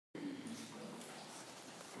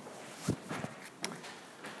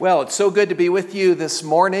Well, it's so good to be with you this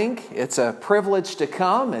morning. It's a privilege to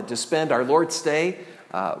come and to spend our Lord's Day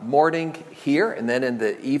morning here and then in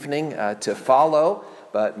the evening to follow.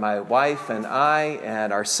 But my wife and I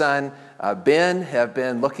and our son Ben have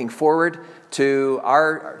been looking forward to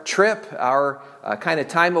our trip, our kind of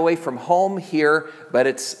time away from home here. But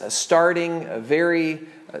it's starting very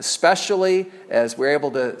especially as we're able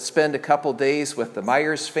to spend a couple days with the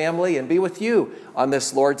Myers family and be with you on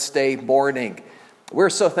this Lord's Day morning. We're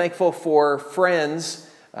so thankful for friends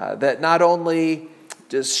that not only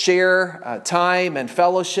just share time and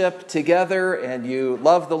fellowship together and you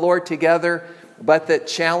love the Lord together, but that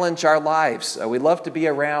challenge our lives. We love to be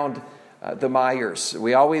around the Myers.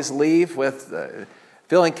 We always leave with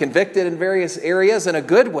feeling convicted in various areas in a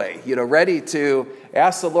good way, ready to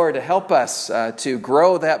ask the Lord to help us to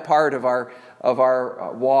grow that part of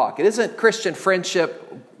our walk. It isn't Christian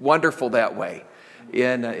friendship wonderful that way?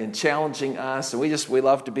 In challenging us, and we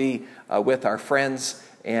love to be with our friends,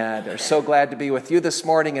 and are so glad to be with you this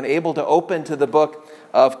morning and able to open to the book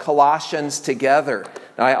of Colossians together.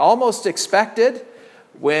 Now, I almost expected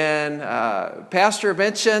when Pastor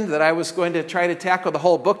mentioned that I was going to try to tackle the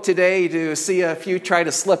whole book today to see a few try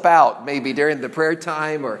to slip out, maybe during the prayer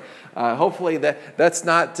time, or hopefully that's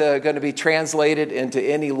not going to be translated into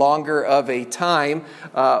any longer of a time,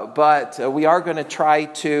 but we are going to try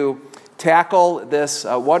to tackle this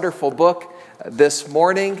wonderful book this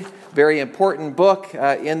morning, very important book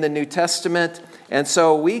in the New Testament. And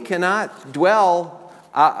so we cannot dwell,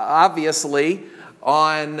 obviously,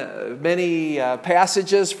 on many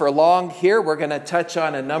passages for long here. We're going to touch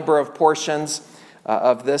on a number of portions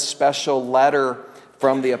of this special letter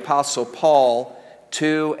from the Apostle Paul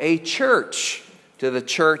to a church, to the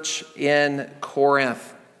church in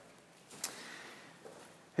Corinth.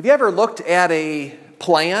 Have you ever looked at a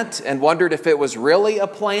plant and wondered if it was really a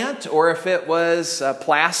plant or if it was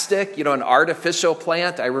plastic, an artificial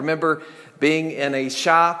plant? I remember being in a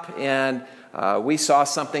shop and we saw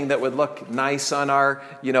something that would look nice on our,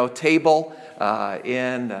 table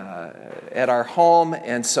at our home,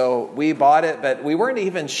 and so we bought it. But we weren't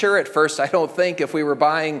even sure at first, I don't think, if we were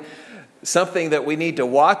buying something that we need to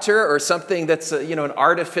water or something that's an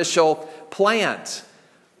artificial plant.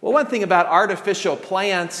 Well, one thing about artificial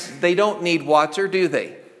plants, they don't need water, do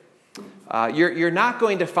they? You're not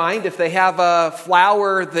going to find, if they have a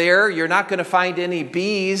flower there, you're not going to find any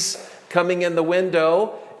bees coming in the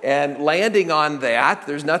window and landing on that.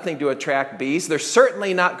 There's nothing to attract bees. They're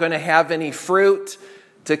certainly not going to have any fruit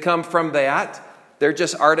to come from that. They're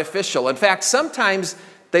just artificial. In fact, sometimes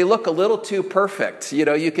they look a little too perfect.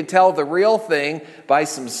 You can tell the real thing by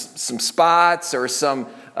some spots or some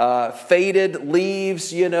faded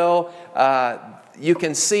leaves, you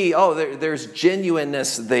can see, there's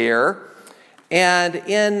genuineness there. And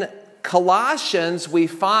in Colossians, we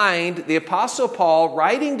find the Apostle Paul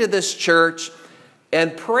writing to this church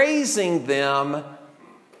and praising them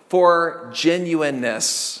for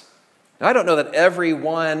genuineness. Now, I don't know that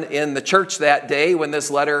everyone in the church that day when this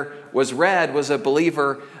letter was read was a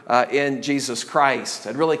believer in Jesus Christ.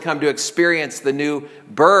 Had really come to experience the new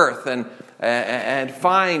birth and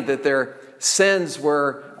find that their sins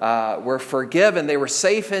were forgiven. They were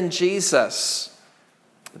safe in Jesus.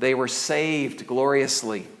 They were saved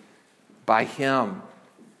gloriously by Him.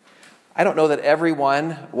 I don't know that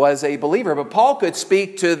everyone was a believer, but Paul could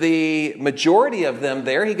speak to the majority of them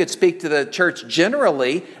there. He could speak to the church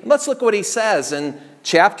generally. And let's look what he says in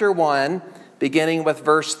chapter 1, beginning with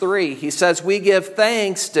verse 3. He says, "We give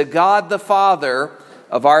thanks to God the Father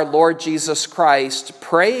of our Lord Jesus Christ,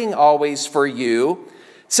 praying always for you,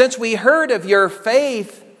 since we heard of your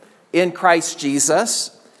faith in Christ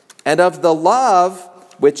Jesus and of the love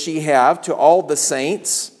which ye have to all the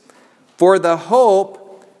saints, for the hope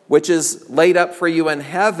which is laid up for you in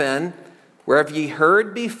heaven, whereof ye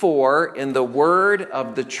heard before in the word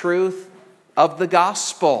of the truth of the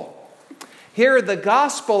gospel." Here, the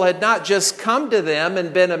gospel had not just come to them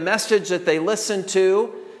and been a message that they listened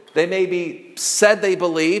to. They maybe said they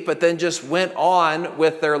believed, but then just went on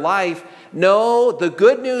with their life. No, the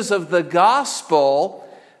good news of the gospel,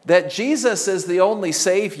 that Jesus is the only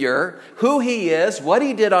Savior, who He is, what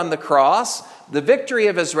He did on the cross, the victory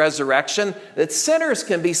of His resurrection, that sinners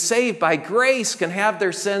can be saved by grace, can have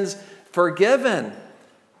their sins forgiven.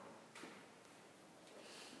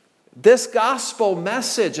 This gospel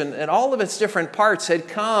message and all of its different parts had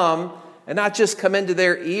come and not just come into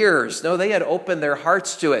their ears. No, they had opened their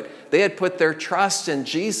hearts to it. They had put their trust in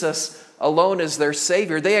Jesus alone as their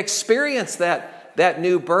Savior. They experienced that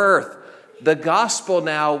new birth. The gospel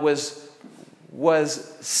now was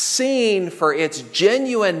was seen for its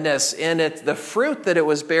genuineness in the fruit that it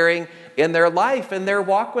was bearing in their life and their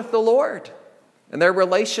walk with the Lord and their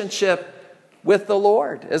relationship with the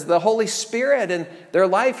Lord, as the Holy Spirit in their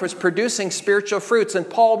life was producing spiritual fruits. And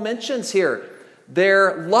Paul mentions here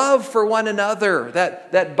their love for one another,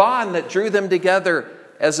 that bond that drew them together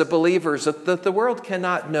as believers that the world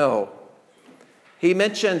cannot know. He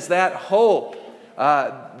mentions that hope.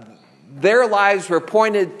 Their lives were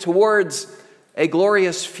pointed towards a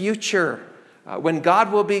glorious future when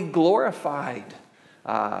God will be glorified,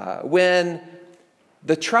 when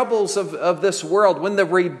the troubles of this world, when the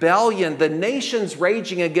rebellion, the nations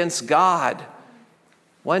raging against God,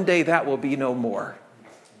 one day that will be no more.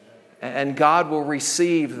 And God will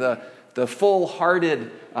receive the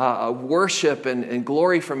full-hearted worship and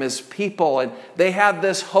glory from His people. And they have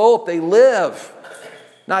this hope. They live,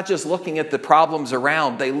 not just looking at the problems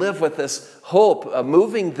around. They live with this hope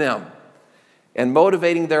moving them and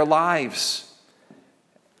motivating their lives.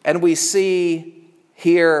 And we see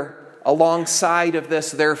here, alongside of this,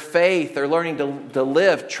 their faith. They're learning to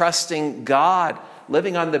live, trusting God,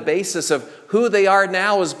 living on the basis of who they are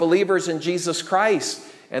now as believers in Jesus Christ.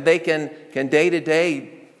 And they can day to day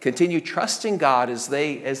continue trusting God as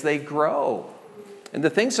they grow in the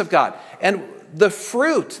things of God. And the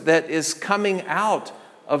fruit that is coming out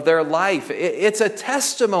of their life, it's a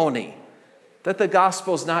testimony that the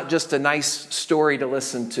gospel is not just a nice story to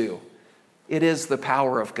listen to. It is the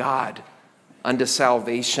power of God unto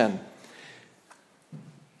salvation.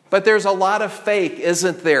 But there's a lot of fake,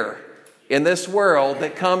 isn't there, in this world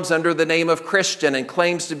that comes under the name of Christian and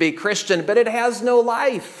claims to be Christian, but it has no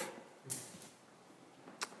life.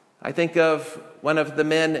 I think of one of the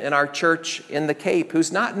men in our church in the Cape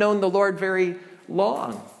who's not known the Lord very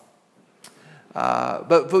long.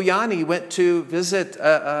 But Vuyani went to visit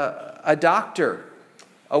a doctor,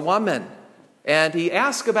 a woman, and he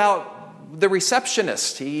asked about the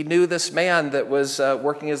receptionist. He knew this man that was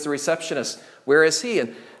working as the receptionist. Where is he?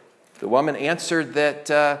 And the woman answered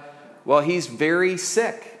that, he's very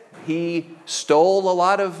sick. He stole a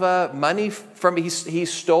lot of money he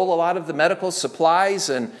stole a lot of the medical supplies,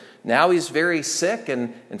 and now he's very sick,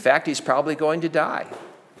 and in fact, he's probably going to die.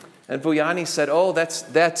 And Vuyani said, "Oh,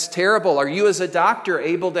 that's terrible. Are you as a doctor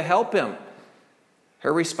able to help him?"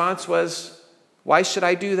 Her response was, "Why should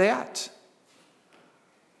I do that?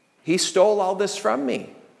 He stole all this from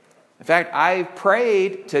me. In fact, I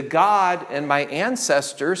prayed to God and my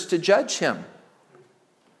ancestors to judge him.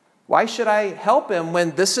 Why should I help him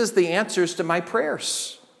when this is the answers to my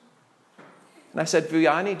prayers?" And I said,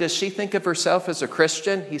 "Vuyani, does she think of herself as a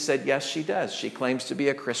Christian?" He said, "Yes, she does. She claims to be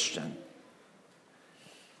a Christian."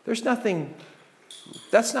 There's nothing,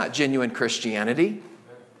 that's not genuine Christianity.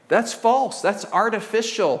 That's false. That's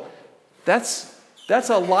artificial. That's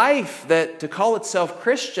a life that to call itself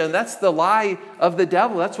Christian, that's the lie of the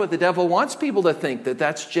devil. That's what the devil wants people to think,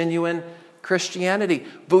 that's genuine Christianity.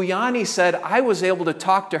 Vuyani said, I was able to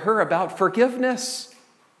talk to her about forgiveness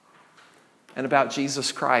and about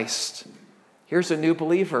Jesus Christ. Here's a new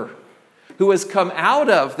believer who has come out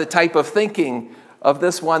of the type of thinking of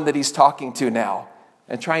this one that he's talking to now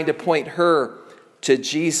and trying to point her to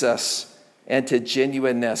Jesus and to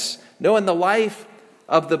genuineness. No, in the life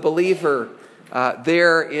of the believer,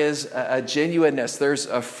 there is a genuineness. There's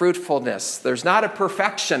a fruitfulness. There's not a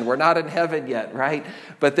perfection. We're not in heaven yet, right?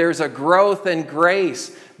 But there's a growth in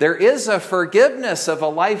grace. There is a forgiveness of a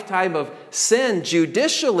lifetime of sin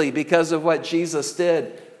judicially because of what Jesus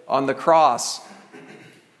did on the cross.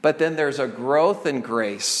 But then there's a growth in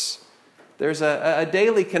grace. There's a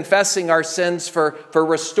daily confessing our sins for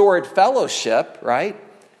restored fellowship, right?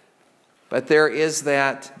 But there is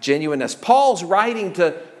that genuineness. Paul's writing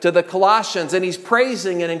to the Colossians, and he's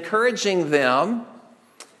praising and encouraging them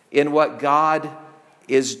in what God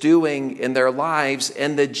is doing in their lives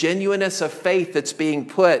and the genuineness of faith that's being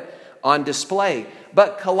put on display.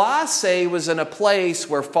 But Colossae was in a place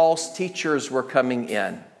where false teachers were coming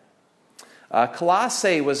in.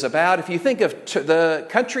 Colossae was about, if you think of the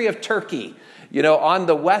country of Turkey, on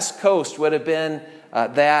the west coast would have been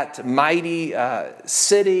that mighty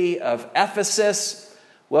city of Ephesus.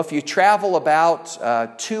 Well, if you travel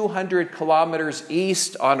about 200 kilometers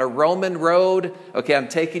east on a Roman road, okay, I'm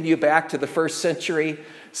taking you back to the first century.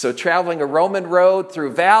 So traveling a Roman road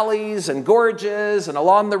through valleys and gorges and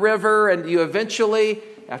along the river, and you eventually,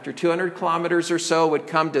 after 200 kilometers or so, would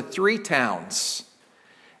come to 3 towns.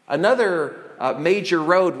 Another major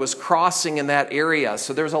road was crossing in that area.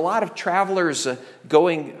 So there was a lot of travelers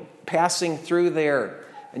passing through there.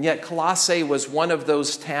 And yet Colossae was one of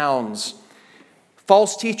those towns.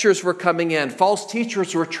 False teachers were coming in. False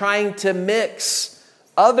teachers were trying to mix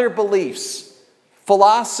other beliefs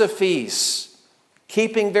philosophies,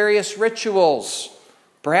 keeping various rituals,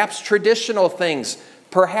 perhaps traditional things,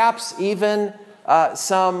 perhaps even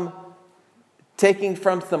some taking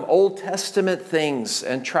from some Old Testament things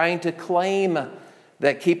and trying to claim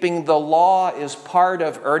that keeping the law is part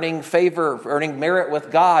of earning favor, earning merit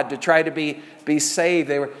with God to try to be saved.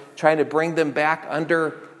 They were trying to bring them back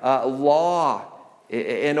under law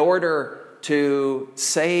in order to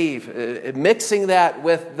save, mixing that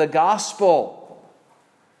with the gospel.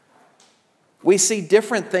 We see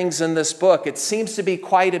different things in this book. It seems to be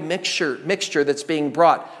quite a mixture that's being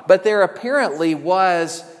brought. But there apparently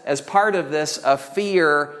was, as part of this, a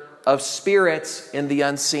fear of spirits in the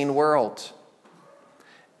unseen world.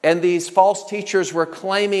 And these false teachers were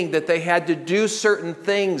claiming that they had to do certain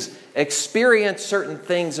things, experience certain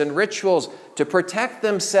things and rituals to protect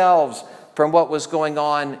themselves from what was going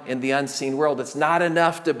on in the unseen world. It's not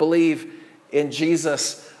enough to believe in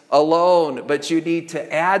Jesus alone, but you need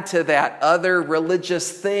to add to that other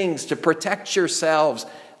religious things to protect yourselves.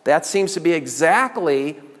 That seems to be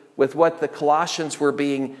exactly with what the Colossians were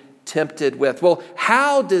being tempted with. Well,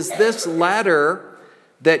 how does this letter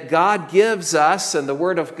that God gives us and the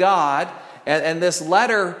Word of God, and this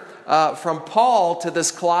letter from Paul to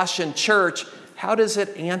this Colossian church, how does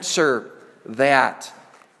it answer that?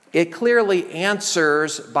 It clearly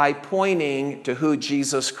answers by pointing to who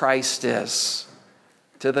Jesus Christ is,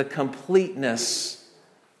 to the completeness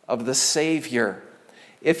of the Savior.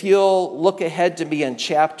 If you'll look ahead to me in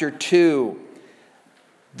chapter 2,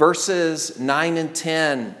 verses 9 and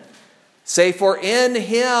 10, say, "For in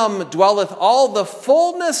him dwelleth all the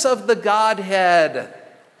fullness of the Godhead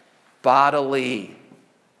bodily."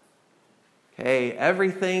 Okay,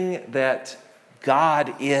 everything that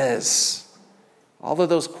God is, all of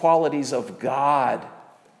those qualities of God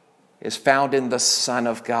is found in the Son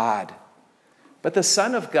of God. But the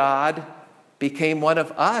Son of God became one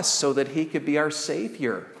of us so that he could be our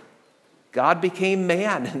Savior. God became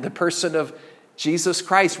man in the person of Jesus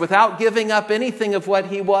Christ without giving up anything of what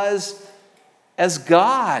he was as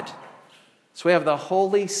God. So we have the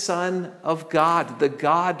Holy Son of God, the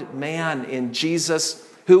God-man in Jesus,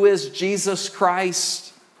 who is Jesus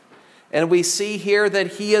Christ. And we see here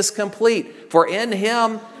that he is complete. For in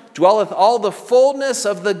him dwelleth all the fullness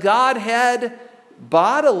of the Godhead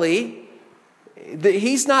bodily.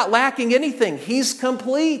 He's not lacking anything. He's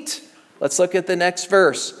complete. Let's look at the next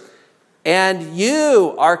verse. "And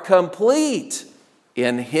you are complete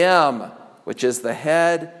in him, which is the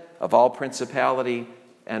head of all principality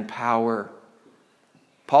and power."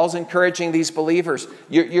 Paul's encouraging these believers.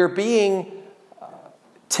 You're being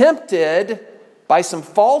tempted by some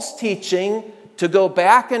false teaching to go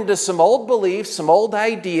back into some old beliefs, some old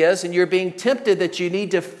ideas, and you're being tempted that you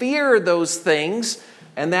need to fear those things,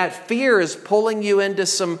 and that fear is pulling you into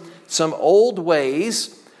some old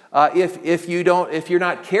ways if you're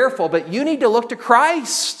not careful. But you need to look to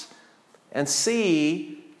Christ and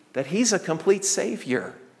see that he's a complete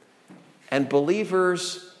Savior. And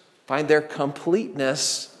believers find their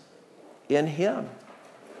completeness in him.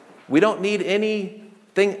 We don't need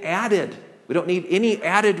anything added. We don't need any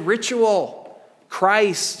added ritual.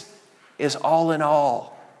 Christ is all in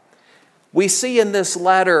all. We see in this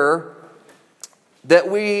letter that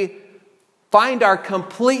we find our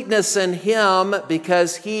completeness in him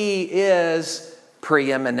because he is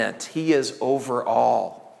preeminent. He is over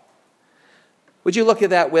all. Would you look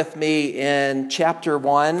at that with me in chapter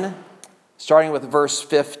 1, starting with verse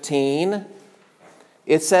 15?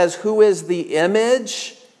 It says, "Who is the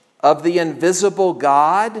image of the invisible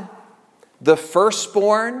God, the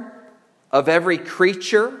firstborn of every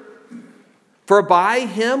creature? For by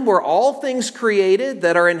him were all things created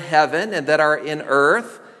that are in heaven and that are in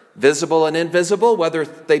earth, visible and invisible, whether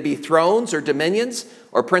they be thrones or dominions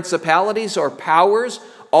or principalities or powers.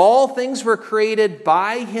 All things were created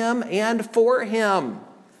by him and for him.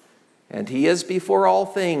 And he is before all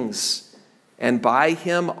things, and by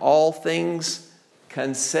him all things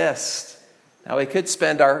consist." Now, we could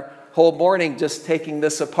spend our whole morning just taking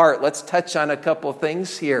this apart. Let's touch on a couple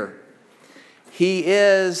things here. He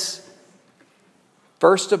is,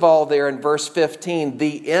 first of all, there in verse 15,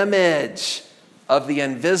 the image of the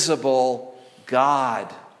invisible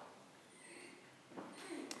God.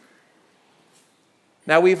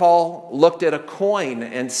 Now, we've all looked at a coin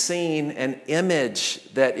and seen an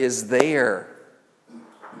image that is there.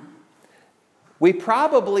 We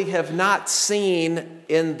probably have not seen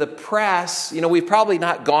in the press, we've probably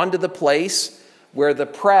not gone to the place where the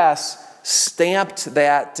press stamped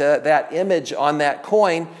that image on that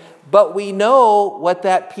coin, but we know what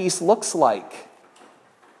that piece looks like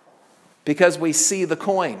because we see the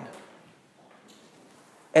coin.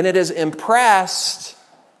 and it has impressed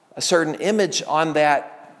a certain image on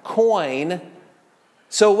that coin.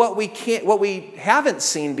 So what we haven't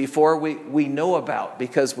seen before, we know about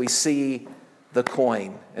because we see the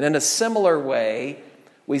coin. And in a similar way,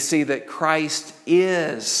 we see that Christ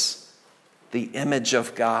is the image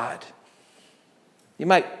of God. You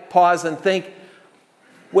might pause and think,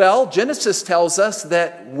 well, Genesis tells us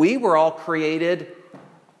that we were all created,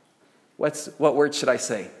 what word should I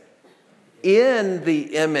say? In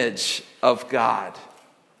the image of God.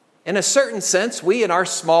 In a certain sense, we, in our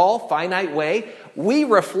small, finite way, we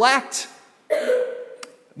reflect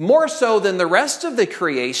more so than the rest of the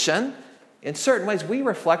creation. In certain ways, we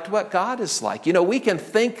reflect what God is like. You know, we can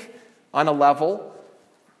think on a level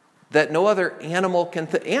that no other animal can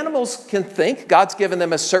think. Animals can think. God's given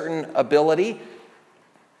them a certain ability.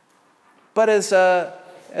 But as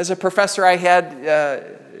a professor I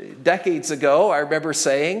had decades ago, I remember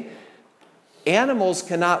saying, animals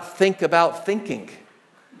cannot think about thinking.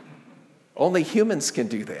 Only humans can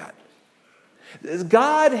do that.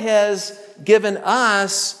 God has given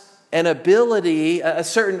us an ability, a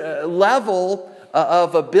certain level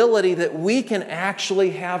of ability that we can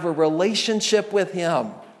actually have a relationship with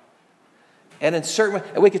Him. And in certain ways,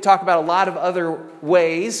 we could talk about a lot of other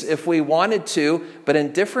ways if we wanted to, but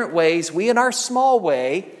in different ways, we in our small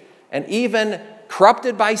way, and even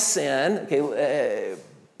corrupted by sin,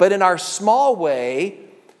 but in our small way,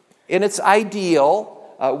 in its ideal,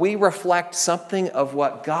 we reflect something of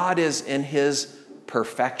what God is in His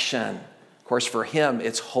perfection. Of course, for Him,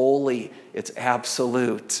 it's holy, it's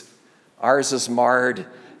absolute. Ours is marred,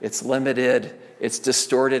 it's limited, it's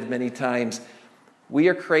distorted many times. We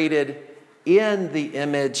are created in the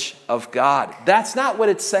image of God. That's not what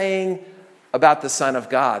it's saying about the Son of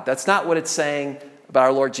God. That's not what it's saying about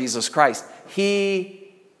our Lord Jesus Christ.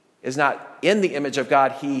 He is not in the image of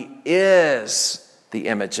God. He is the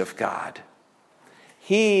image of God.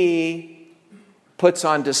 He puts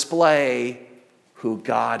on display who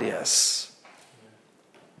God is.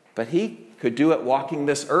 But He could do it walking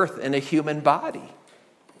this earth in a human body.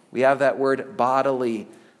 We have that word bodily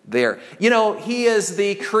there. You know, He is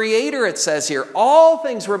the creator, it says here. All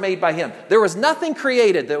things were made by Him. There was nothing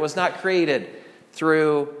created that was not created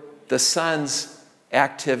through the Son's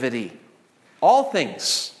activity. All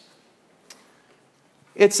things.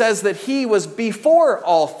 It says that He was before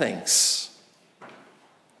all things.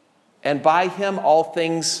 And by Him all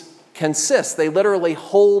things consist. They literally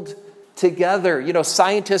hold together. You know,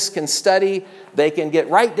 scientists can study. They can get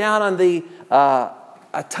right down on the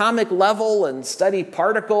atomic level and study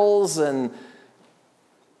particles,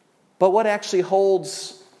 but what actually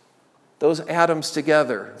holds those atoms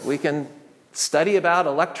together? We can study about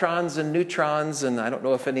electrons and neutrons, and I don't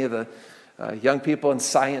know if any of the young people in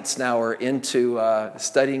science now are into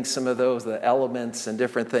studying some of those, the elements and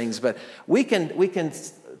different things, but we can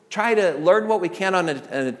try to learn what we can on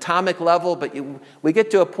an atomic level, but we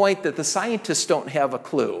get to a point that the scientists don't have a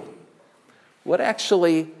clue. What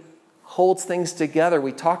actually holds things together?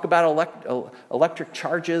 We talk about electric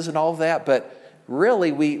charges and all of that, but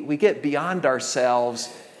really we get beyond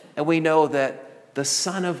ourselves, and we know that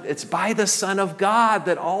it's by the Son of God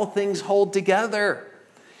that all things hold together.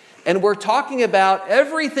 And we're talking about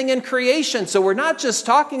everything in creation, so we're not just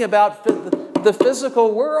talking about the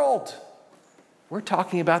physical world. We're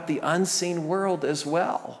talking about the unseen world as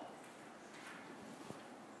well.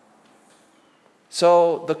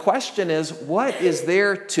 So the question is, what is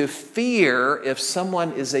there to fear if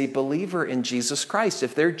someone is a believer in Jesus Christ,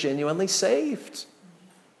 if they're genuinely saved?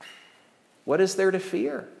 What is there to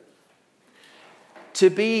fear? To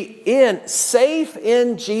be safe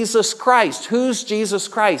in Jesus Christ. Who's Jesus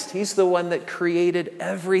Christ? He's the one that created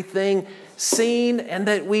everything seen and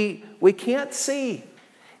that we can't see.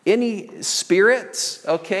 Any spirits,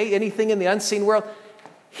 anything in the unseen world,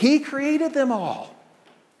 He created them all.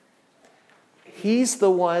 He's the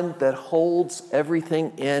one that holds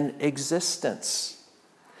everything in existence.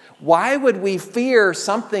 Why would we fear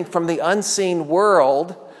something from the unseen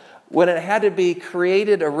world when it had to be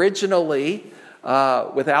created originally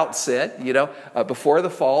without sin, before the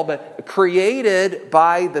fall, but created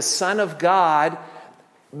by the Son of God,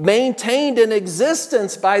 maintained in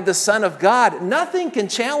existence by the Son of God? Nothing can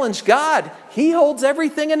challenge God. He holds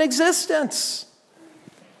everything in existence.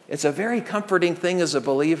 It's a very comforting thing as a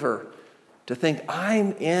believer to think,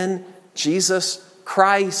 I'm in Jesus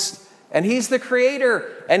Christ, and He's the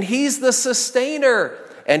creator, and He's the sustainer,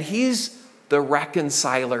 and He's the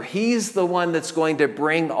reconciler. He's the one that's going to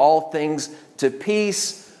bring all things to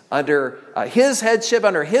peace under His headship,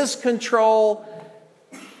 under His control.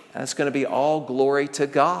 And it's going to be all glory to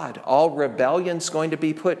God. All rebellion's going to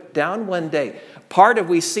be put down one day.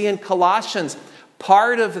 We see in Colossians,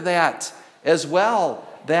 part of that as well,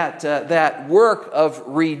 that work of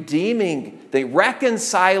redeeming, the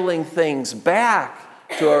reconciling things back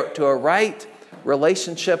to a right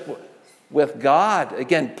relationship with God.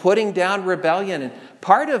 Again, putting down rebellion. And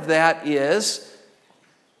part of that is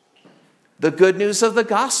the good news of the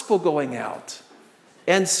gospel going out.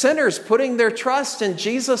 And sinners putting their trust in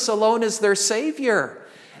Jesus alone as their Savior.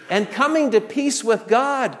 And coming to peace with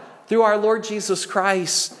God through our Lord Jesus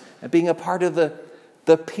Christ. And being a part of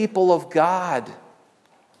the people of God.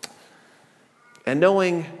 And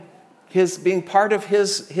knowing being part of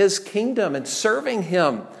his kingdom and serving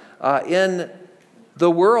him in the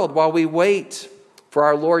world while we wait for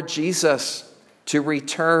our Lord Jesus to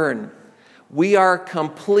return. We are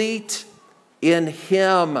complete in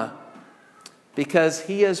him because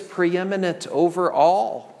he is preeminent over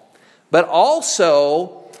all, but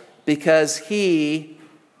also because he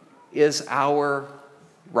is our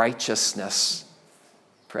righteousness.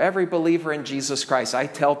 For every believer in Jesus Christ, I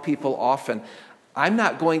tell people often, I'm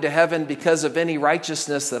not going to heaven because of any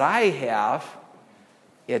righteousness that I have.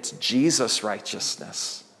 It's Jesus'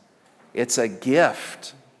 righteousness. It's a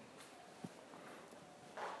gift.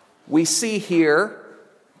 We see here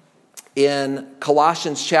in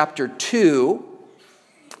Colossians chapter 2,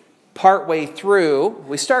 partway through,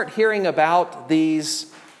 we start hearing about these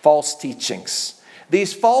false teachings.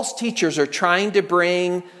 These false teachers are trying to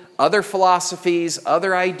bring other philosophies,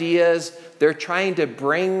 other ideas. They're trying to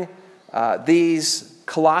bring these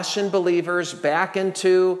Colossian believers back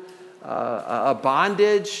into a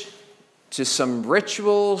bondage, to some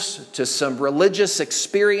rituals, to some religious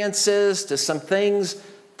experiences, to some things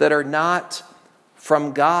that are not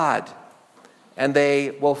from God. And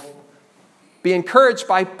they will be encouraged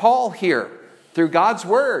by Paul here through God's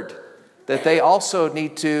word that they also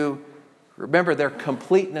need to remember their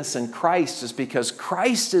completeness in Christ is because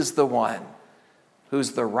Christ is the one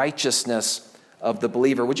who's the righteousness of the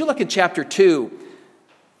believer. Would you look at chapter 2?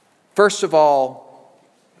 First of all,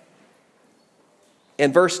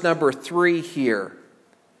 in verse number 3 here.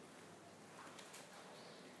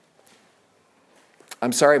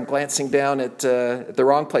 I'm sorry, I'm glancing down at the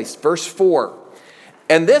wrong place. Verse 4.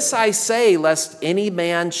 And this I say, lest any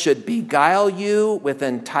man should beguile you with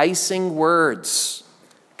enticing words.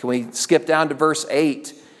 Can we skip down to verse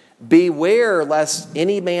 8? Beware lest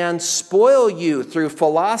any man spoil you through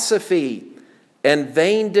philosophy and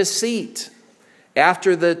vain deceit,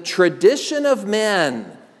 after the tradition of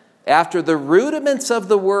men, after the rudiments of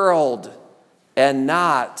the world, and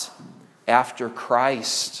not after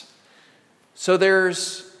Christ. So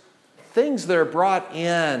there's things that are brought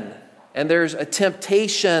in, and there's a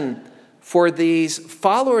temptation for these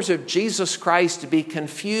followers of Jesus Christ to be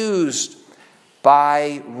confused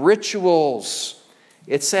by rituals.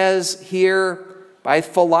 It says here, by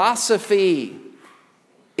philosophy.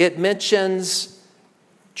 It mentions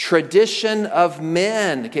tradition of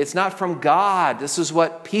men. Okay, it's not from God. This is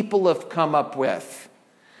what people have come up with.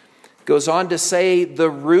 It goes on to say the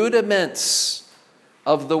rudiments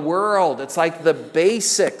of the world. It's like the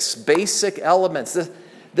basic elements.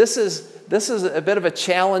 This is a bit of a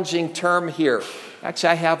challenging term here. Actually,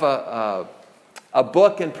 I have a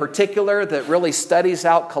book in particular that really studies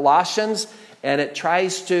out Colossians, and it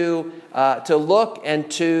tries to look and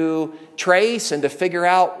to trace and to figure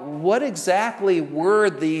out what exactly were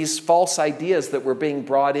these false ideas that were being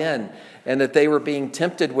brought in and that they were being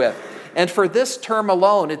tempted with. And for this term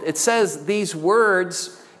alone, it says these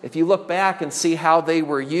words, if you look back and see how they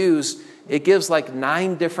were used, it gives like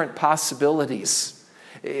 9 different possibilities.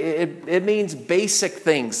 It means basic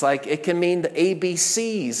things, like it can mean the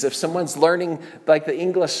ABCs if someone's learning like the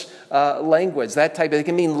English language, that type of thing. It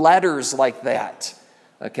can mean letters like that,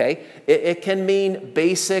 okay? It can mean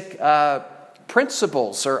basic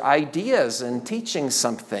principles or ideas in teaching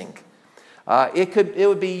something. It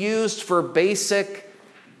would be used for basic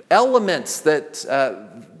elements that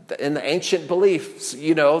in the ancient beliefs,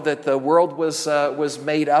 that the world was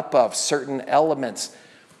made up of, certain elements.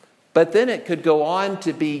 But then it could go on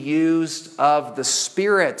to be used of the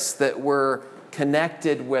spirits that were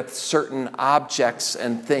connected with certain objects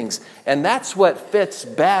and things. And that's what fits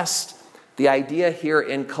best the idea here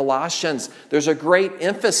in Colossians. There's a great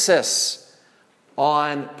emphasis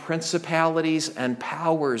on principalities and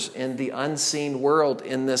powers in the unseen world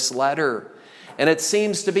in this letter. And it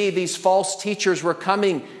seems to be these false teachers were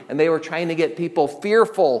coming and they were trying to get people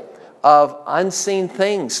fearful of unseen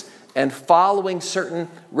things and following certain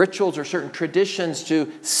rituals or certain traditions to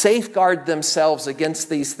safeguard themselves against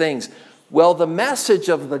these things. Well, the message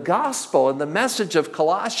of the gospel and the message of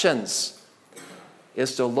Colossians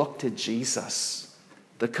is to look to Jesus,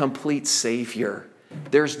 the complete Savior.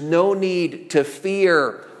 There's no need to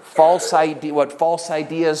fear what false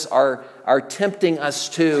ideas are tempting us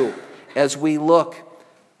to as we look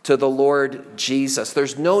to the Lord Jesus.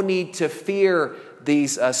 There's no need to fear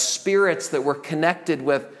these spirits that were connected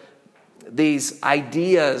with these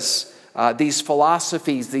ideas, these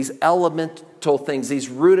philosophies, these elemental things, these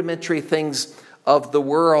rudimentary things of the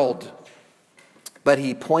world. But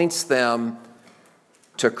he points them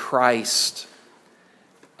to Christ.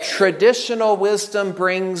 Traditional wisdom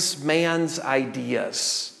brings man's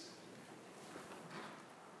ideas.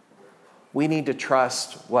 We need to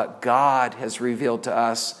trust what God has revealed to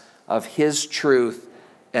us of his truth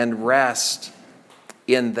and rest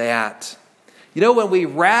in that. You know, when we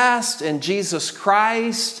rest in Jesus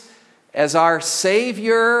Christ as our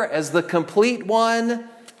Savior, as the complete one,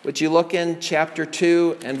 would you look in chapter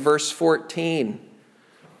 2 and verse 14?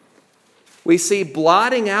 We see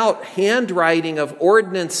blotting out handwriting of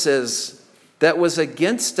ordinances that was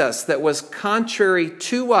against us, that was contrary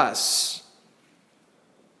to us,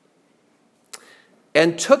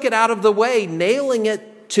 and took it out of the way, nailing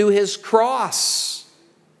it to his cross.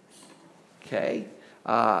 Okay?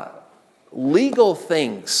 Legal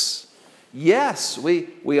things. Yes,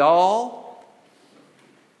 we all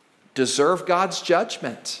deserve God's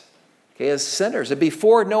judgment, okay, as sinners. And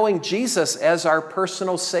before knowing Jesus as our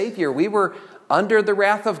personal Savior, we were under the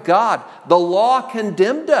wrath of God. The law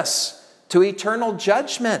condemned us to eternal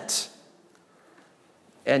judgment.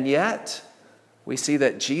 And yet, we see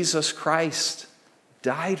that Jesus Christ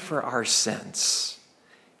died for our sins.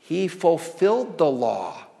 He fulfilled the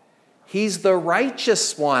law. He's the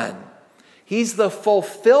righteous one. He's the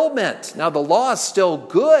fulfillment. Now, the law is still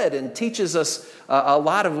good and teaches us a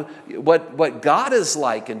lot of what God is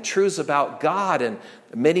like and truths about God and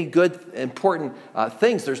many good, important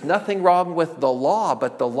things. There's nothing wrong with the law,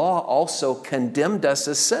 but the law also condemned us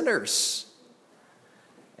as sinners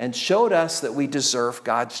and showed us that we deserve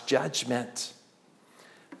God's judgment.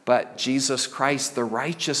 But Jesus Christ, the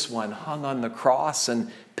righteous one, hung on the cross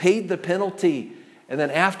and paid the penalty. And then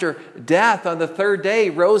after death on the third day,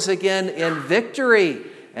 rose again in victory.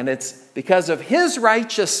 And it's because of his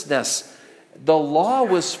righteousness, the law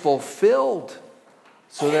was fulfilled.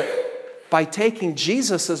 So that by taking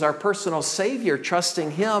Jesus as our personal Savior,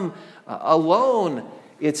 trusting him alone,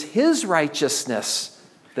 it's his righteousness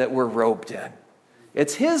that we're robed in.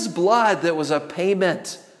 It's his blood that was a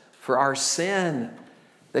payment for our sin,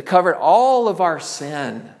 that covered all of our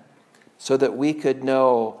sin, so that we could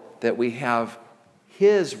know that we have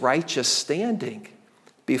his righteous standing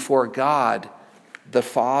before God the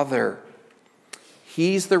Father.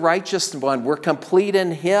 He's the righteous one. We're complete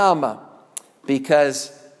in him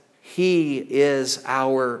because he is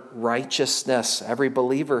our righteousness. Every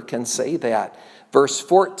believer can say that. Verse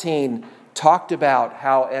 14 talked about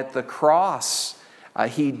how at the cross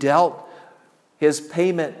he dealt his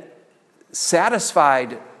payment,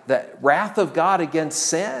 satisfied the wrath of God against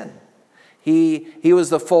sin. He was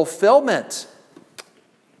the fulfillment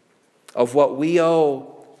of what we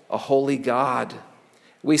owe a holy God.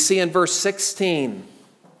 We see in verse 15,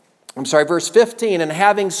 and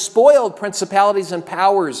having spoiled principalities and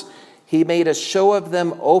powers, he made a show of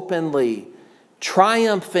them openly,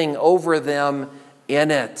 triumphing over them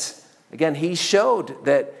in it. Again, he showed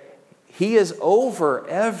that he is over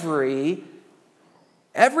everything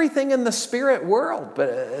in the spirit world, but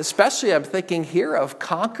especially I'm thinking here of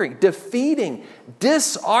conquering, defeating,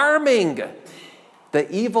 disarming the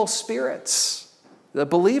evil spirits. The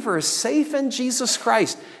believer is safe in Jesus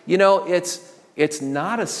Christ. You know, it's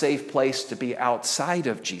not a safe place to be outside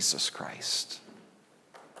of Jesus Christ.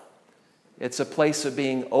 It's a place of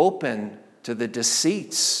being open to the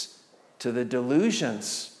deceits, to the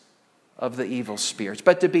delusions of the evil spirits.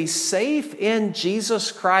 But to be safe in Jesus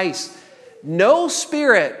Christ, no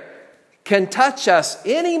spirit can touch us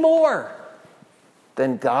any more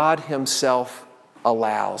than God himself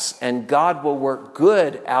allows. And God will work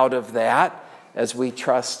good out of that as we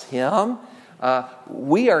trust him.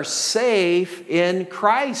 We are safe in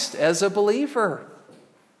Christ as a believer.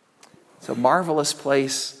 It's a marvelous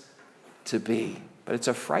place to be, but it's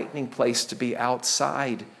a frightening place to be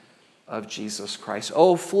outside of Jesus Christ.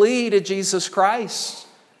 Oh, flee to Jesus Christ.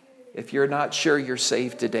 If you're not sure you're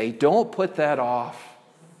saved today, don't put that off.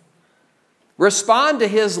 Respond to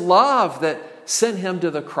his love that sent him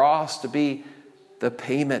to the cross to be the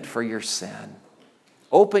payment for your sin.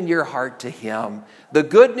 Open your heart to him. The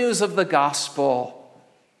good news of the gospel,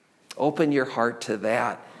 open your heart to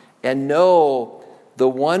that and know the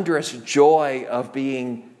wondrous joy of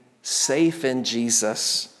being safe in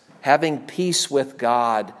Jesus, having peace with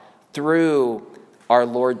God through our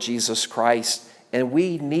Lord Jesus Christ. And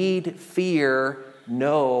we need fear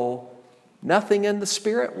know nothing in the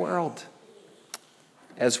spirit world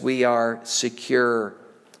as we are secure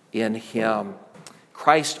in him.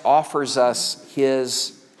 Christ offers us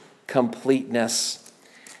his completeness.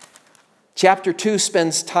 Chapter 2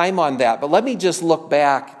 spends time on that, but let me just look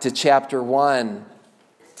back to chapter 1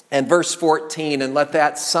 and verse 14 and let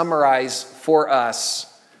that summarize for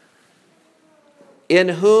us. In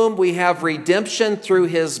whom we have redemption through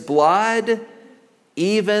his blood,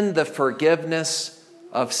 even the forgiveness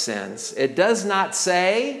of sins. It does not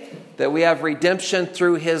say that we have redemption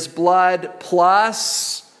through his blood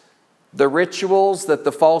plus the rituals that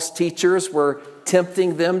the false teachers were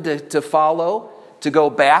tempting them to follow, to go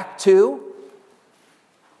back to.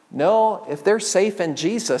 No, if they're safe in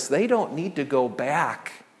Jesus, they don't need to go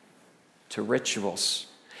back to rituals.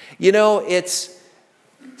 You know, it's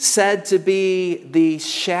said to be the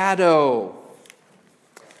shadow.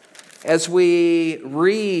 As we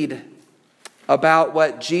read about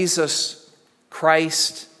what Jesus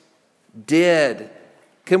Christ did,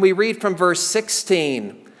 can we read from verse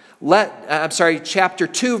 16? Chapter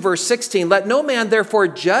 2, verse 16. Let no man therefore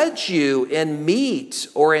judge you in meat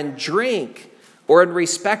or in drink or in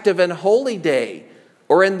respect of an holy day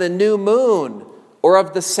or in the new moon or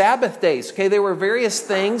of the Sabbath days. Okay, there were various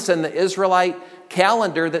things in the Israelite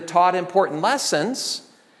calendar that taught important lessons,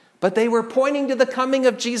 but they were pointing to the coming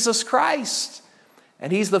of Jesus Christ.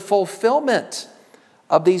 And he's the fulfillment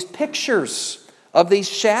of these pictures, of these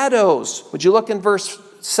shadows. Would you look in verse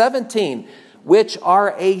 17? Which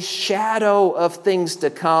are a shadow of things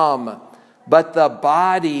to come, but the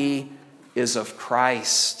body is of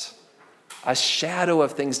Christ. A shadow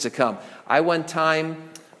of things to come. I one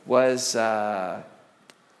time was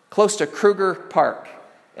close to Kruger Park,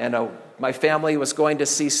 and my family was going to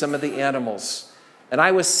see some of the animals. And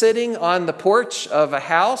I was sitting on the porch of a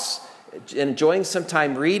house, enjoying some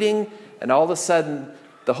time reading, and all of a sudden,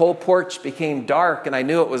 the whole porch became dark, and I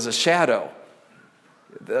knew it was a shadow.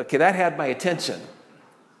 Okay, that had my attention.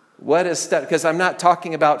 What is that? Because I'm not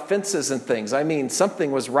talking about fences and things. I mean,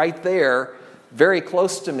 something was right there, very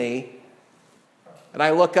close to me. And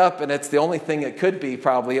I look up, and it's the only thing it could be,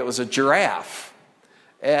 probably. It was a giraffe.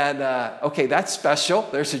 And, okay, that's special.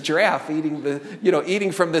 There's a giraffe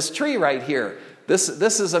eating from this tree right here. This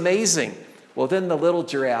is amazing. Well, then the little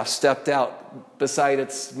giraffe stepped out beside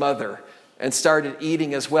its mother and started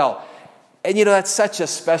eating as well. And, that's such a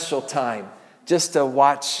special time just to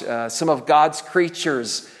watch some of God's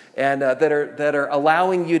creatures and that are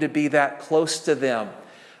allowing you to be that close to them.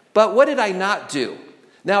 But what did I not do?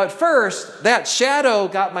 Now, at first, that shadow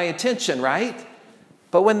got my attention, right?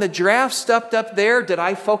 But when the giraffe stepped up there, did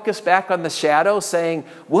I focus back on the shadow saying,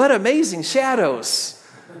 what amazing shadows?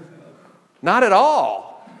 Not at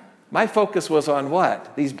all. My focus was on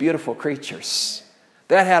what? These beautiful creatures.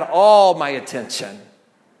 That had all my attention.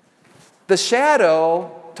 The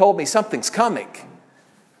shadow told me something's coming.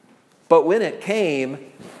 But when it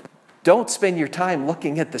came, don't spend your time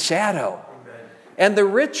looking at the shadow. And the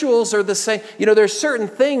rituals are the same. There's certain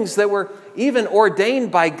things that were even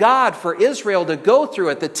ordained by God for Israel to go through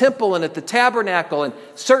at the temple and at the tabernacle, and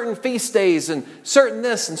certain feast days and certain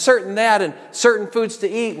this and certain that and certain foods to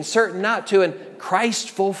eat and certain not to. And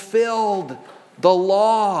Christ fulfilled the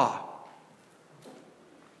law.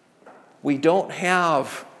 We don't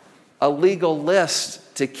have a legal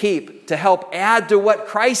list to keep to help add to what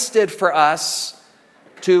Christ did for us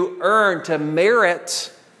to earn, to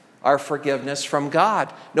merit our forgiveness from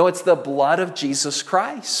God. No, it's the blood of Jesus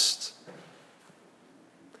Christ.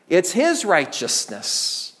 It's his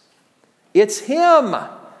righteousness. It's him.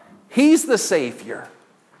 He's the Savior.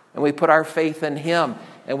 And we put our faith in him.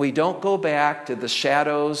 And we don't go back to the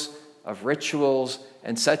shadows of rituals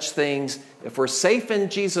and such things. If we're safe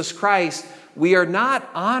in Jesus Christ, we are not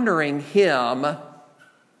honoring him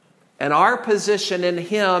and our position in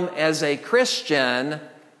him as a Christian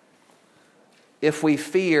if we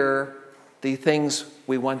fear the things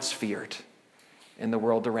we once feared in the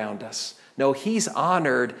world around us. No, he's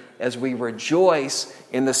honored as we rejoice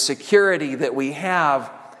in the security that we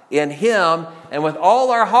have in him. And with all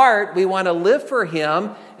our heart, we want to live for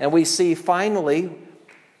him. And we see finally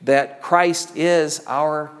that Christ is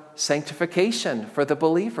our sanctification for the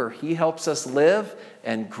believer. He helps us live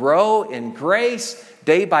and grow in grace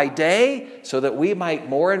day by day so that we might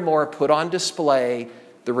more and more put on display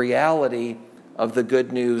the reality of the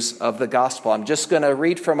good news of the gospel. I'm just going to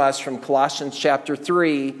read from us from Colossians chapter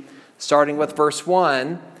 3, starting with verse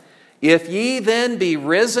 1. If ye then be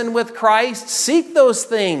risen with Christ, seek those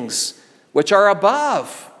things which are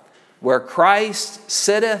above, where Christ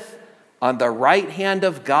sitteth on the right hand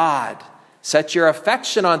of God. Set your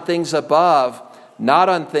affection on things above, not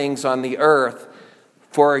on things on the earth.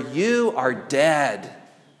 For you are dead,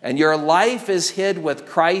 and your life is hid with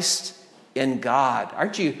Christ in God.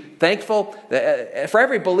 Aren't you thankful that, for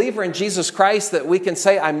every believer in Jesus Christ, that we can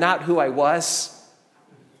say, I'm not who I was?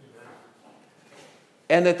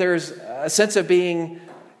 And that there's a sense of being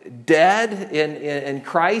dead in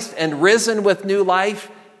Christ and risen with new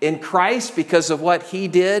life in Christ because of what he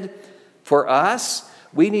did for us.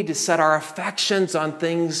 We need to set our affections on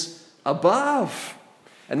things above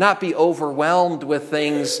and not be overwhelmed with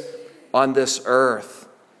things on this earth.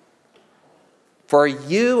 For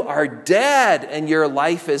you are dead, and your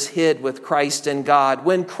life is hid with Christ in God.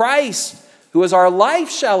 When Christ, who is our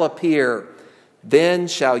life, shall appear, then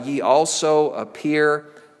shall ye also appear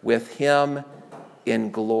with him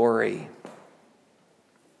in glory.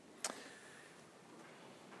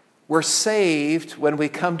 We're saved when we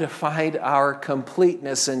come to find our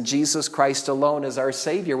completeness in Jesus Christ alone as our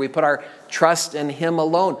Savior. We put our trust in him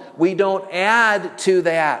alone. We don't add to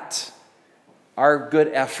that our good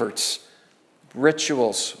efforts,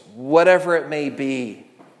 rituals, whatever it may be.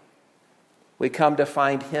 We come to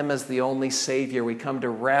find him as the only Savior. We come to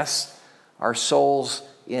rest our souls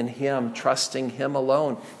in him, trusting him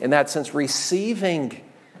alone. In that sense, receiving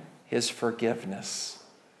his forgiveness,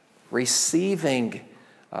 receiving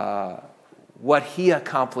what he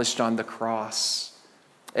accomplished on the cross,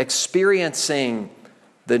 experiencing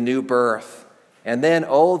the new birth. And then,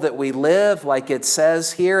 that we live, like it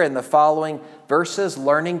says here in the following verses,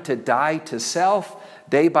 learning to die to self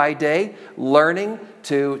day by day, learning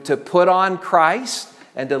to put on Christ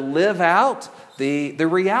and to live out the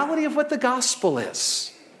reality of what the gospel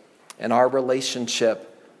is and our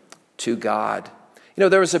relationship to God. You know,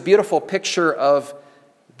 there was a beautiful picture of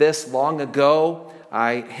this long ago.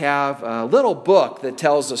 I have a little book that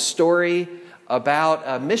tells a story about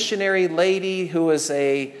a missionary lady who was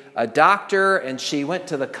a doctor, and she went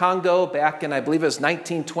to the Congo back in, I believe it was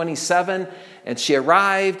 1927, and she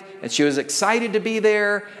arrived, and she was excited to be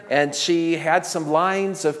there, and she had some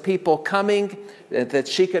lines of people coming that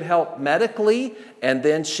she could help medically, and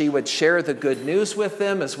then she would share the good news with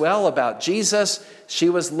them as well about Jesus. She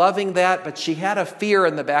was loving that, but she had a fear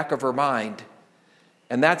in the back of her mind,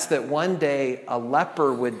 and that's that one day a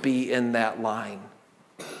leper would be in that line.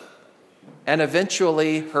 And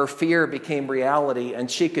eventually her fear became reality,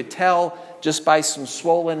 and she could tell just by some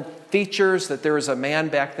swollen features that there was a man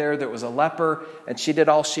back there that was a leper, and she did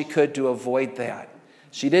all she could to avoid that.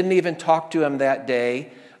 She didn't even talk to him that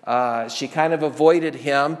day. She kind of avoided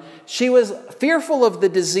him. She was fearful of the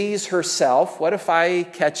disease herself. What if I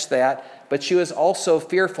catch that? But she was also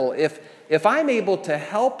fearful. If I'm able to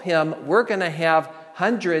help him, we're going to have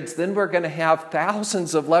hundreds, then we're going to have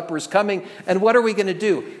thousands of lepers coming. And what are we going to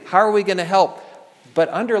do? How are we going to help? But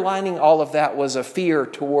underlining all of that was a fear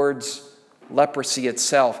towards leprosy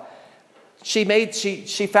itself. She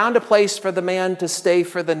found a place for the man to stay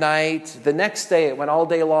for the night. The next day, it went all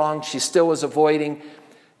day long. She still was avoiding.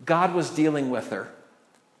 God was dealing with her.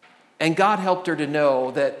 And God helped her to know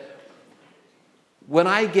that when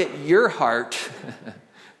I get your heart,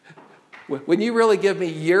 when you really give me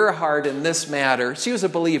your heart in this matter, she was a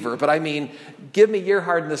believer, but I mean, give me your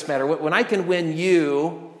heart in this matter. When I can win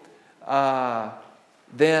you,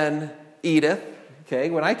 then Edith, okay?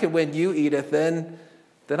 When I can win you, Edith, then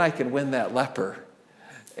I can win that leper.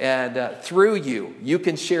 And through you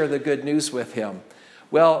can share the good news with him.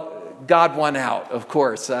 Well, God won out, of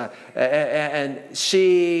course. And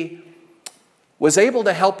she was able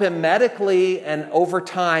to help him medically, and over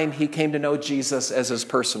time, he came to know Jesus as his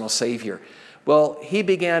personal Savior. Well, he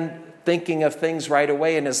began thinking of things right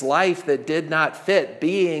away in his life that did not fit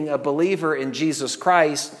being a believer in Jesus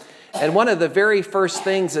Christ. And one of the very first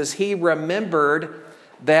things is he remembered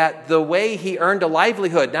that the way he earned a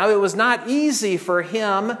livelihood. Now, it was not easy for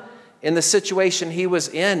him in the situation he was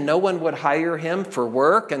in. No one would hire him for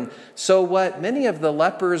work. And so what many of the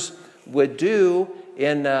lepers would do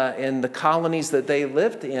in the colonies that they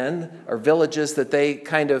lived in, or villages that they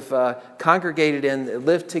kind of congregated in,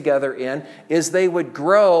 lived together in, is they would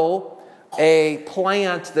grow a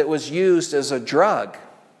plant that was used as a drug.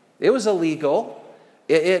 It was illegal.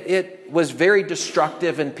 It was very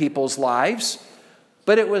destructive in people's lives,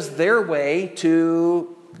 but it was their way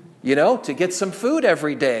to get some food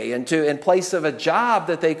every day and in place of a job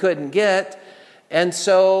that they couldn't get. And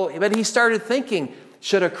so, but he started thinking,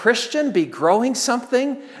 should a Christian be growing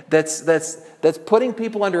something that's putting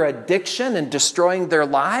people under addiction and destroying their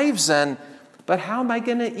lives? But how am I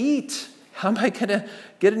going to eat? How am I going to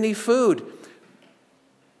get any food?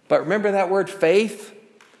 But remember that word faith?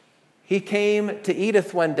 He came to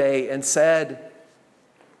Edith one day and said,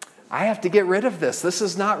 I have to get rid of this. This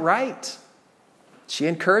is not right. She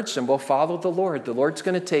encouraged him, well, follow the Lord. The Lord's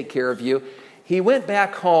going to take care of you. He went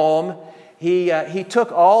back home. He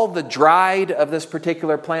took all the dried of this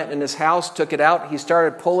particular plant in his house, took it out. He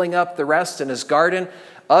started pulling up the rest in his garden.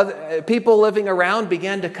 Other people living around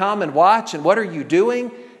began to come and watch. And what are you doing?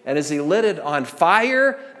 And as he lit it on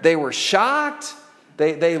fire, they were shocked.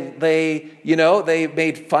 They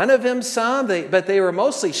made fun of him some, but they were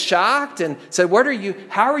mostly shocked and said,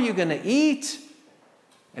 how are you going to eat?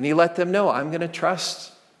 And he let them know, I'm going to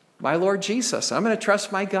trust my Lord Jesus. I'm going to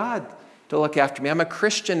trust my God to look after me. I'm a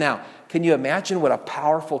Christian now. Can you imagine what a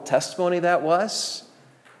powerful testimony that was?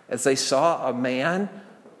 As they saw a man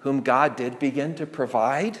whom God did begin to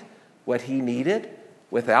provide what he needed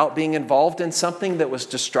without being involved in something that was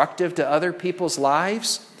destructive to other people's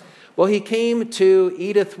lives. Well, he came to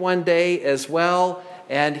Edith one day as well,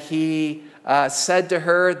 and he said to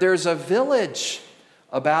her, there's a village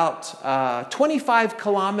about 25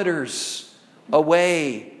 kilometers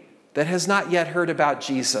away that has not yet heard about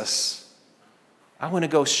Jesus. I want to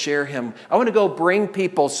go share him. I want to go bring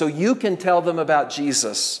people so you can tell them about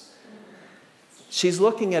Jesus. She's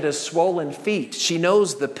looking at his swollen feet. She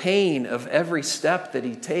knows the pain of every step that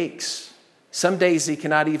he takes. Some days he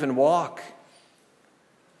cannot even walk.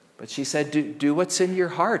 But she said, do what's in your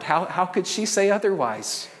heart. How could she say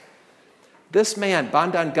otherwise? This man,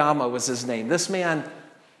 Bandan Gama was his name. This man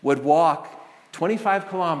would walk 25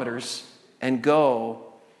 kilometers and go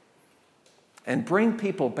and bring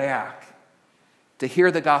people back to hear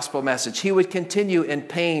the gospel message. He would continue in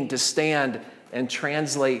pain to stand and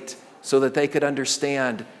translate so that they could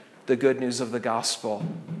understand the good news of the gospel.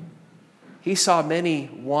 He saw many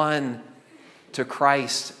won to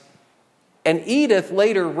Christ. And Edith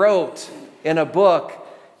later wrote in a book,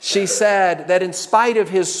 she said that in spite of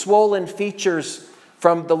his swollen features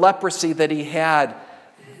from the leprosy that he had,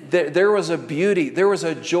 there was a beauty, there was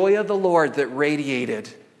a joy of the Lord that radiated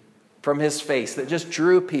from his face, that just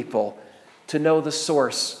drew people to know the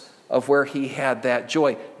source of where he had that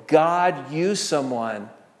joy. God used someone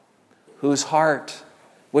whose heart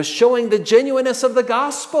was showing the genuineness of the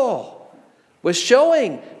gospel, was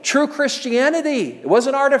showing true Christianity. It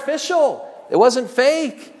wasn't artificial. It wasn't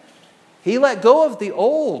fake. He let go of the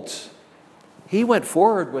old. He went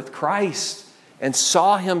forward with Christ and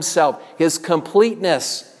saw himself, his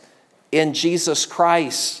completeness in Jesus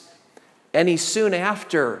Christ. And he soon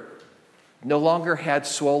after no longer had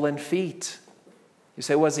swollen feet. You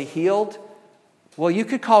say, was he healed? Well, you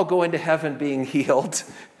could call going to heaven being healed.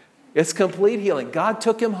 It's complete healing. God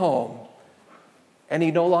took him home, and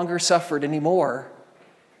he no longer suffered anymore.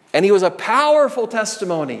 And he was a powerful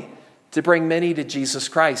testimony to bring many to Jesus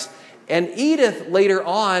Christ. And Edith later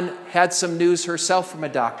on had some news herself from a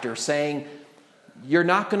doctor saying, you're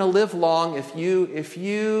not going to live long if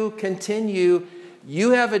you continue.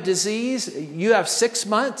 You have a disease. You have 6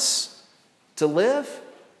 months to live.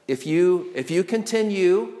 If you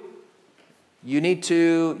continue, you need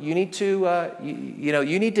to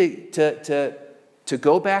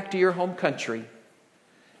go back to your home country.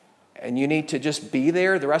 And you need to just be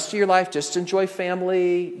there the rest of your life, just enjoy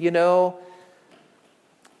family,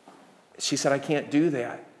 She said, I can't do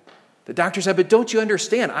that. The doctor said, but don't you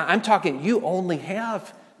understand? I'm talking, you only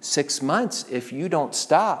have 6 months if you don't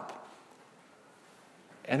stop.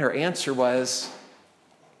 And her answer was,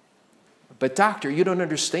 but doctor, you don't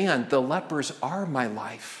understand. The lepers are my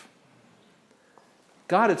life.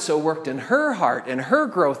 God had so worked in her heart and her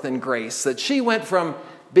growth in grace that she went from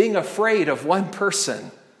being afraid of one person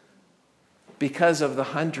because of the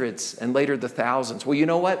hundreds and later the thousands. Well, you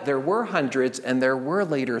know what? There were hundreds and there were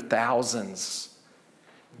later thousands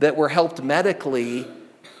that were helped medically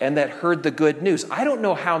and that heard the good news. I don't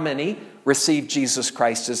know how many received Jesus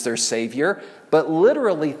Christ as their Savior, but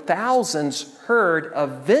literally thousands heard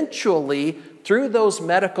eventually through those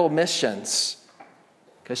medical missions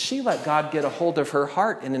because she let God get a hold of her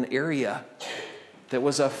heart in an area that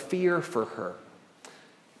was a fear for her.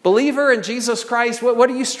 Believer in Jesus Christ, what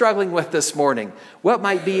are you struggling with this morning? What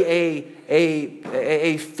might be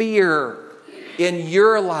a fear in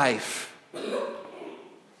your life?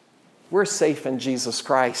 We're safe in Jesus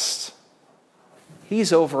Christ.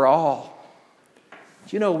 He's over all.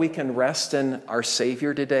 Do you know we can rest in our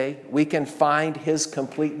Savior today? We can find his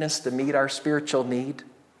completeness to meet our spiritual need.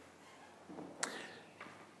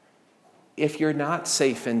 If you're not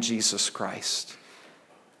safe in Jesus Christ,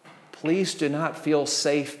 please do not feel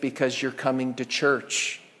safe because you're coming to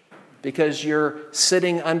church, because you're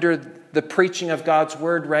sitting under the preaching of God's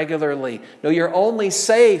word regularly. No, you're only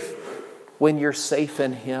safe when you're safe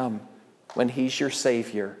in him, when he's your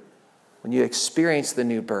Savior, when you experience the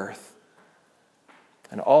new birth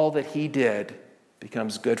and all that he did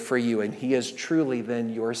becomes good for you, and he is truly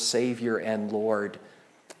then your Savior and Lord,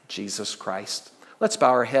 Jesus Christ. Let's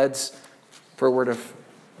bow our heads for a word of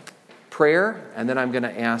prayer, and then I'm going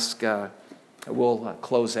to ask, we'll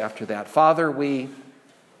close after that. Father, we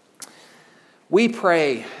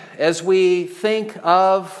pray as we think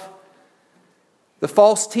of the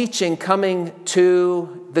false teaching coming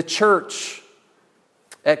to the church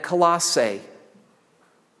at Colossae.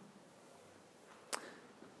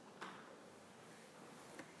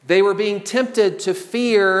 They were being tempted to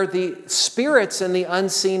fear the spirits in the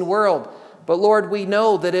unseen world. But Lord, we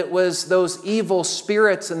know that it was those evil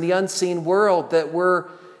spirits in the unseen world that were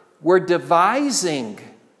devising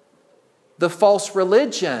the false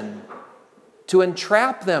religion to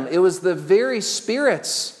entrap them. It was the very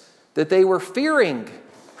spirits that they were fearing,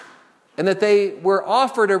 and that they were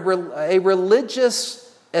offered a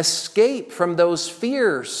religious escape from those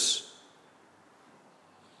fears.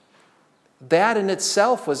 That in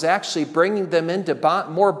itself was actually bringing them into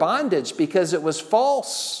more bondage because it was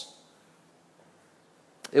false.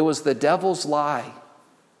 It was the devil's lie.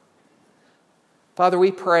 Father,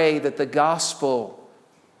 we pray that the gospel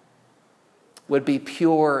would be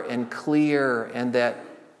pure and clear, and that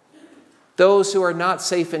those who are not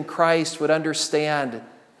safe in Christ would understand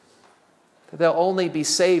that they'll only be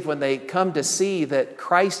saved when they come to see that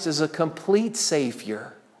Christ is a complete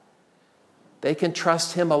Savior. They can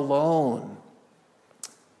trust him alone.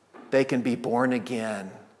 They can be born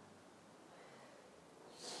again.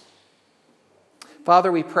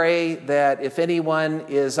 Father, we pray that if anyone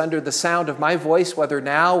is under the sound of my voice, whether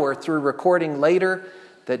now or through recording later,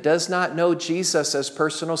 that does not know Jesus as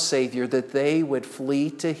personal Savior, that they would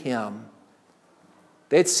flee to him.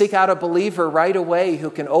 They'd seek out a believer right away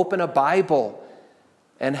who can open a Bible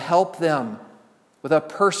and help them with a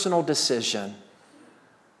personal decision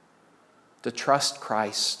to trust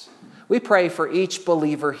Christ. We pray for each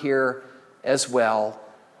believer here as well.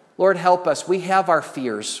 Lord, help us. We have our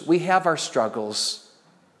fears. We have our struggles.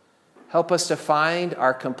 Help us to find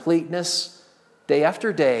our completeness day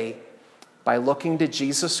after day by looking to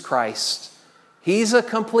Jesus Christ. He's a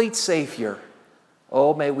complete Savior.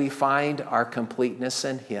 Oh, may we find our completeness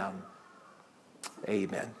in him.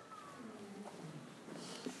 Amen.